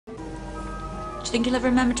Do you think he'll ever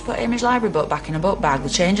remember to put Amy's library book back in a book bag? We'll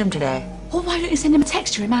change them today. Well, why don't you send him a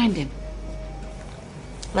text to remind him?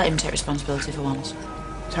 Let him take responsibility for once.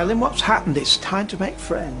 Tell him what's happened. It's time to make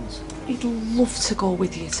friends. He'd love to go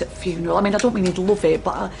with you to the funeral. I mean, I don't mean he'd love it,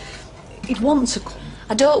 but he'd want to come.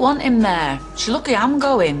 I don't want him there. She's lucky I'm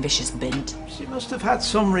going, vicious bint. She must have had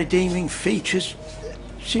some redeeming features.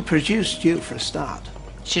 She produced you for a start.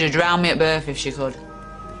 She'd have drowned me at birth if she could.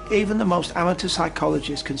 Even the most amateur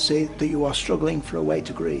psychologists can see that you are struggling for a way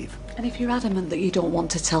to grieve. And if you're adamant that you don't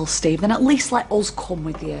want to tell Steve, then at least let us come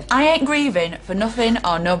with you. I ain't grieving for nothing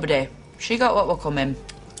or nobody. She got what were coming.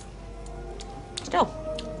 Still,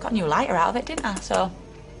 got a new lighter out of it, didn't I? So,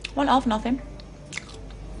 one off nothing.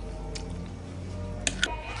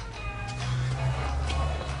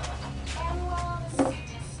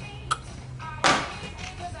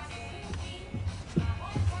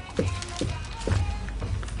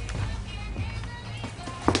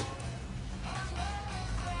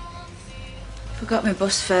 Forgot my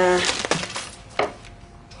bus fare.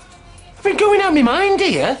 I've been going out of my mind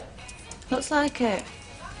here. Looks like it.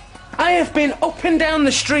 I have been up and down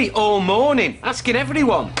the street all morning, asking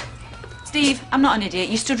everyone. Steve, I'm not an idiot.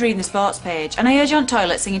 You stood reading the sports page, and I heard you on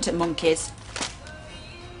toilet singing to the monkeys.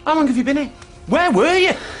 How long have you been here? Where were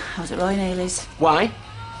you? I was at Roy Neely's. Why?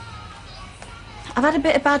 I've had a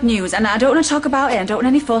bit of bad news, and I don't want to talk about it. I don't want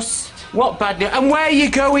any fuss. What bad news? And where are you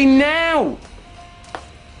going now?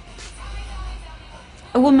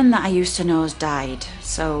 A woman that I used to know has died,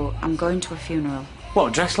 so I'm going to a funeral.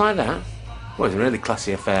 What, dressed like that? Well, it was a really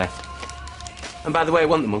classy affair. And by the way, it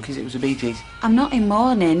wasn't the monkeys, it was the Bee Gees. I'm not in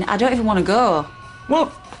mourning. I don't even want to go.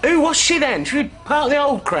 Well, who was she then? She was part of the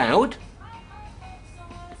old crowd?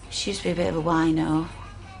 She used to be a bit of a wino.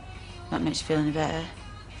 That makes you feel any better.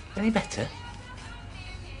 Any better?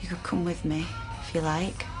 You could come with me, if you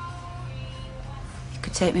like. You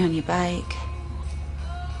could take me on your bike.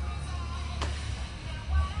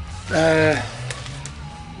 No,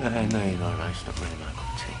 you're all right. It's not really my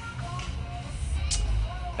cup of tea.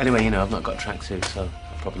 Anyway, you know, I've not got a tracksuit, so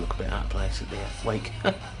I'll probably look a bit out of place at the wake.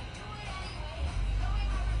 I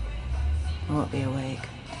won't be awake.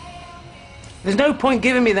 There's no point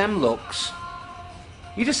giving me them looks.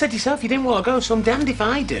 You just said yourself you didn't want to go, so I'm damned if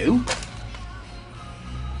I do.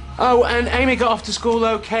 Oh, and Amy got off to school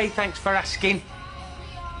okay, thanks for asking.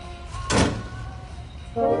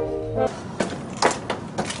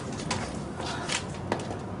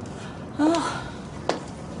 Oh,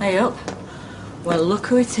 hey up. Well, look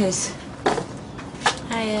who it is.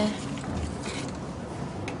 Hiya.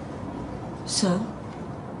 So?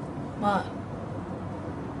 What?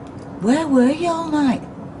 Where were you all night?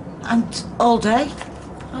 And all day?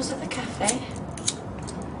 I was at the cafe.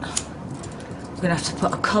 We're gonna have to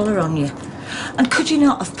put a collar on you. And could you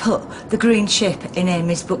not have put the green chip in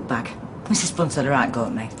Amy's book bag? Mrs. Blunt had a right go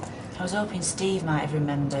at me. I was hoping Steve might have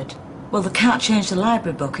remembered. Well, they can't change the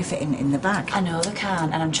library book if it isn't in the bag. I know they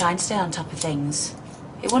can't, and I'm trying to stay on top of things.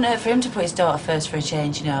 It wouldn't hurt for him to put his daughter first for a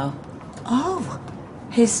change, you know. Oh,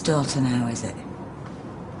 his daughter now, is it?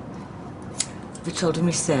 Have you told him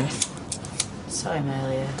he's safe? Saw him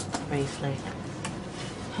earlier, briefly.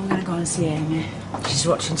 I'm going to go and see Amy. She's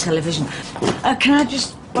watching television. Can I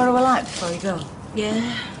just borrow a light before you go?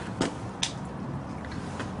 Yeah.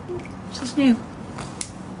 What's new?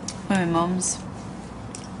 We're my mum's.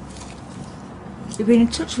 You've been in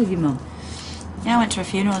touch with your mum? Yeah, I went to a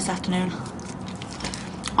funeral this afternoon.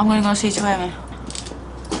 I'm going to go see to Amy.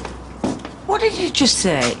 What did you just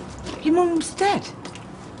say? Your mum's dead?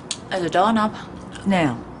 There's a doorknob.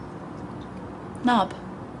 Now? Knob.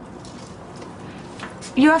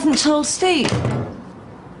 You haven't told Steve?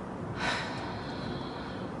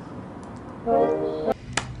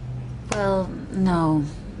 Well, no.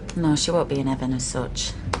 No, she won't be in heaven as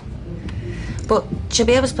such. But she'll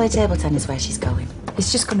be able to play table tennis where she's going.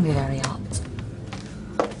 It's just going to be very hot.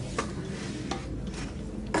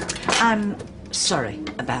 I'm sorry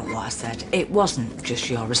about what I said. It wasn't just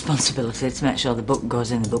your responsibility to make sure the book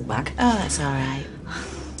goes in the book bag. Oh, that's all right.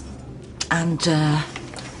 And,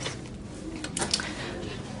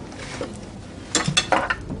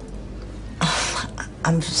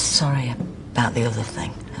 I'm sorry about the other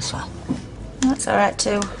thing as well. That's all right,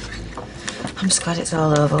 too. I'm just glad it's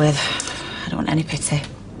all over with. I don't want any pity.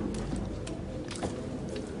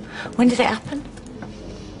 When did it happen?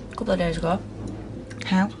 A couple of days ago.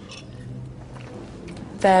 How?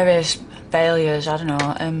 Various failures, I don't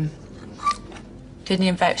know. Kidney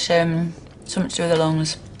infection, something to do with the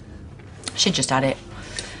lungs. She just had it.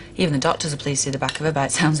 Even the doctors are pleased to see the back of her by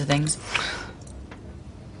the sounds of things.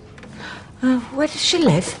 Where does she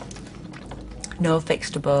live? No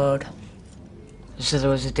fixed abode. So there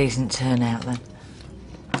was a decent turnout then?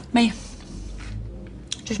 Me.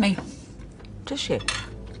 Just me. Does she?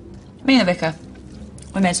 Me and the vicar.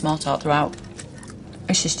 We made small talk throughout.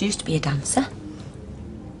 Her sister used to be a dancer.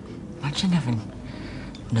 Imagine having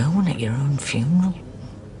no one at your own funeral.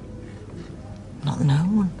 Not no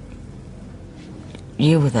one.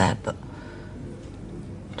 You were there, but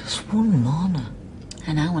just one mourner.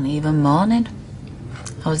 And I wasn't even mourning.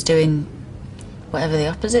 I was doing whatever the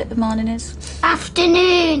opposite of mourning is.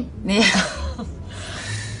 Afternoon! Yeah.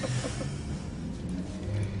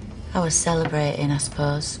 I was celebrating, I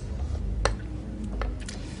suppose.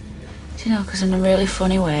 Do you know, because in a really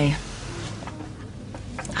funny way,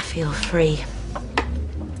 I feel free.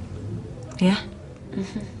 Yeah?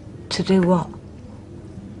 To do what?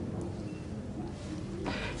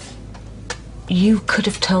 You could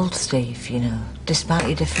have told Steve, you know, despite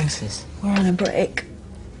your differences. We're on a break.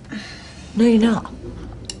 No, you're not.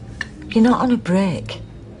 You're not on a break.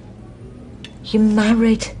 You're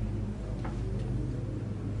married.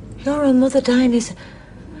 Your own mother dying is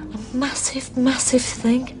a massive, massive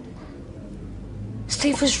thing.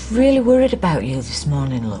 Steve was really worried about you this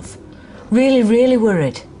morning, love. Really, really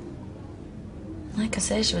worried. Like I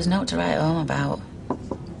say, she was not to write home about.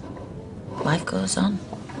 Life goes on.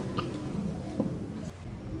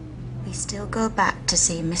 We still go back to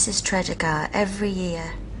see Mrs. Tredegar every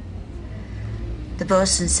year. The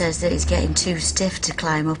bosun says that he's getting too stiff to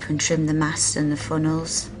climb up and trim the masts and the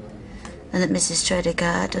funnels, and that Mrs.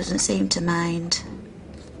 Tredegar doesn't seem to mind.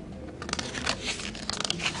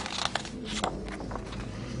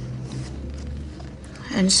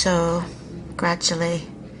 And so, gradually,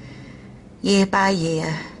 year by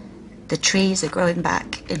year, the trees are growing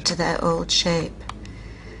back into their old shape.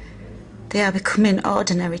 They are becoming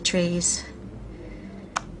ordinary trees.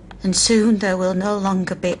 And soon there will no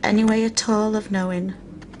longer be any way at all of knowing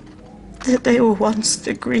that they were once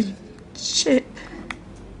the green ship.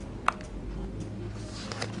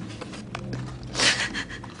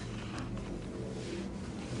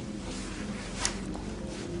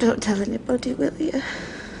 Don't tell anybody, will you,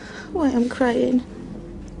 why I'm crying?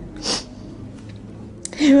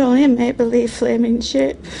 You're only a make-believe flaming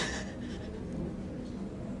ship.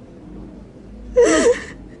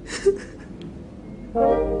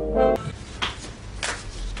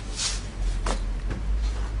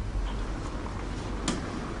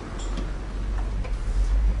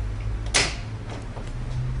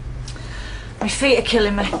 My feet are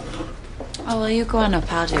killing me. Oh, well, you go on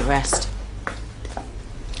up, I'll do rest.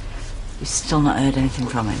 You've still not heard anything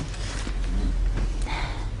from him?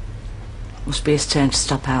 Must be his turn to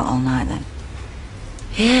stop out all night then.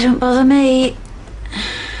 Yeah, don't bother me.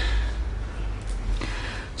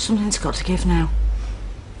 Something's got to give now.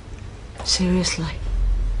 Seriously.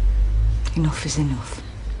 Enough is enough.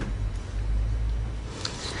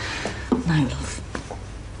 Night, love.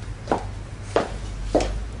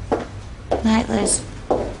 Night, Liz.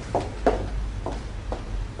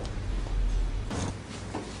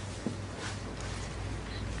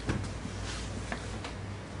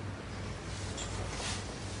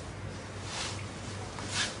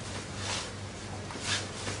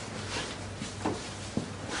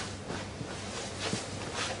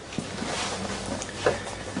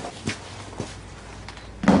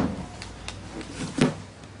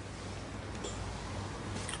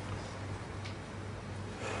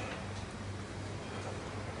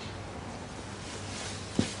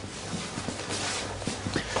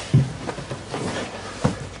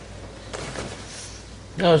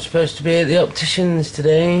 I was supposed to be at the optician's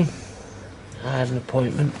today. I had an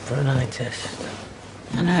appointment for an eye test.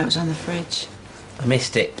 I know, it was on the fridge. I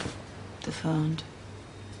missed it. The phone.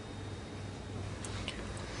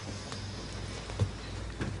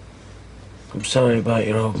 I'm sorry about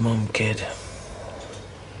your old mum, kid.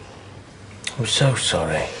 I'm so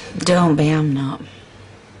sorry. Don't be, I'm not.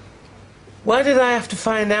 Why did I have to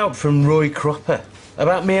find out from Roy Cropper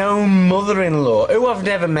about my own mother-in-law, who I've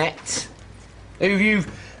never met, who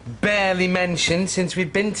you've barely mentioned since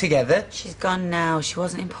we've been together? She's gone now. She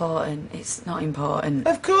wasn't important. It's not important.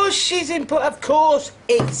 Of course she's important. Of course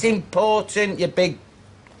it's important, you big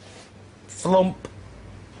flump.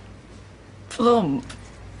 Flump.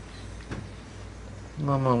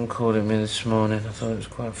 My mum called me this morning. I thought it was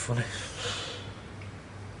quite funny.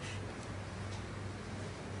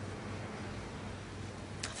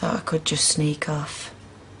 I thought I could just sneak off.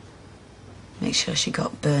 Make sure she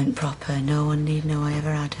got burnt proper. No one need know I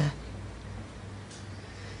ever had her.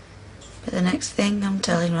 But the next thing, I'm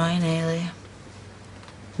telling Roy and Ailey.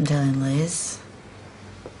 I'm telling Liz.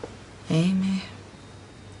 Amy.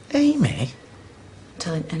 Amy? I'm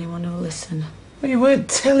telling anyone who'll listen. Well, you weren't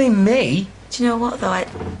telling me. Do you know what, though? I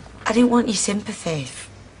didn't want your sympathy.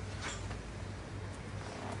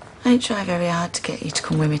 I didn't try very hard to get you to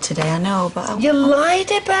come with me today, I know, but You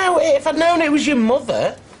lied about it. If I'd known it was your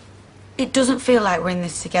mother. it doesn't feel like we're in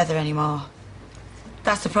this together anymore.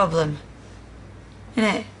 That's the problem.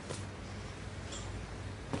 Innit?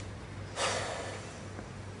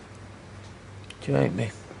 Do you hate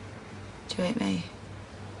me? Do you hate me?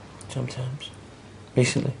 Sometimes.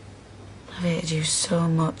 Recently. I've hated you so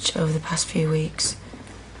much over the past few weeks.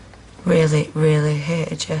 Really, really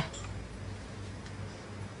hated you.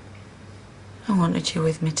 I wanted you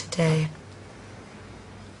with me today.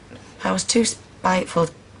 I was too spiteful.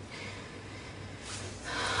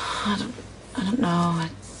 I don't know.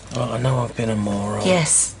 Oh, I know I've been a moron.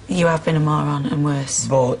 Yes, you have been a moron and worse.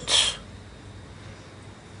 But...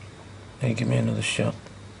 Hey, give me another shot.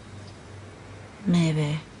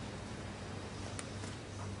 Maybe.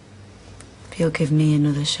 If you'll give me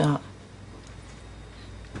another shot.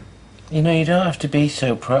 You know, you don't have to be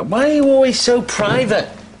so Why are you always so private?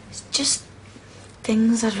 It's just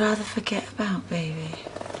things I'd rather forget about, baby.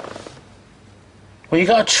 Well, you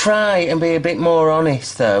gotta try and be a bit more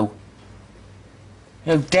honest, though.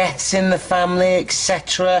 You know, deaths in the family,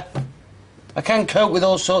 etc. I can't cope with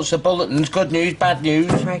all sorts of bulletins, good news, bad news.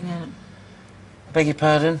 I'm pregnant. Beg your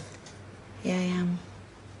pardon? Yeah, I am.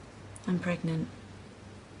 I'm pregnant.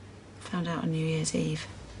 Found out on New Year's Eve.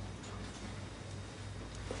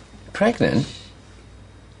 Pregnant?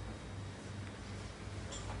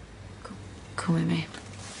 Come with me.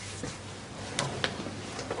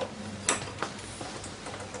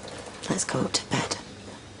 Let's go to bed.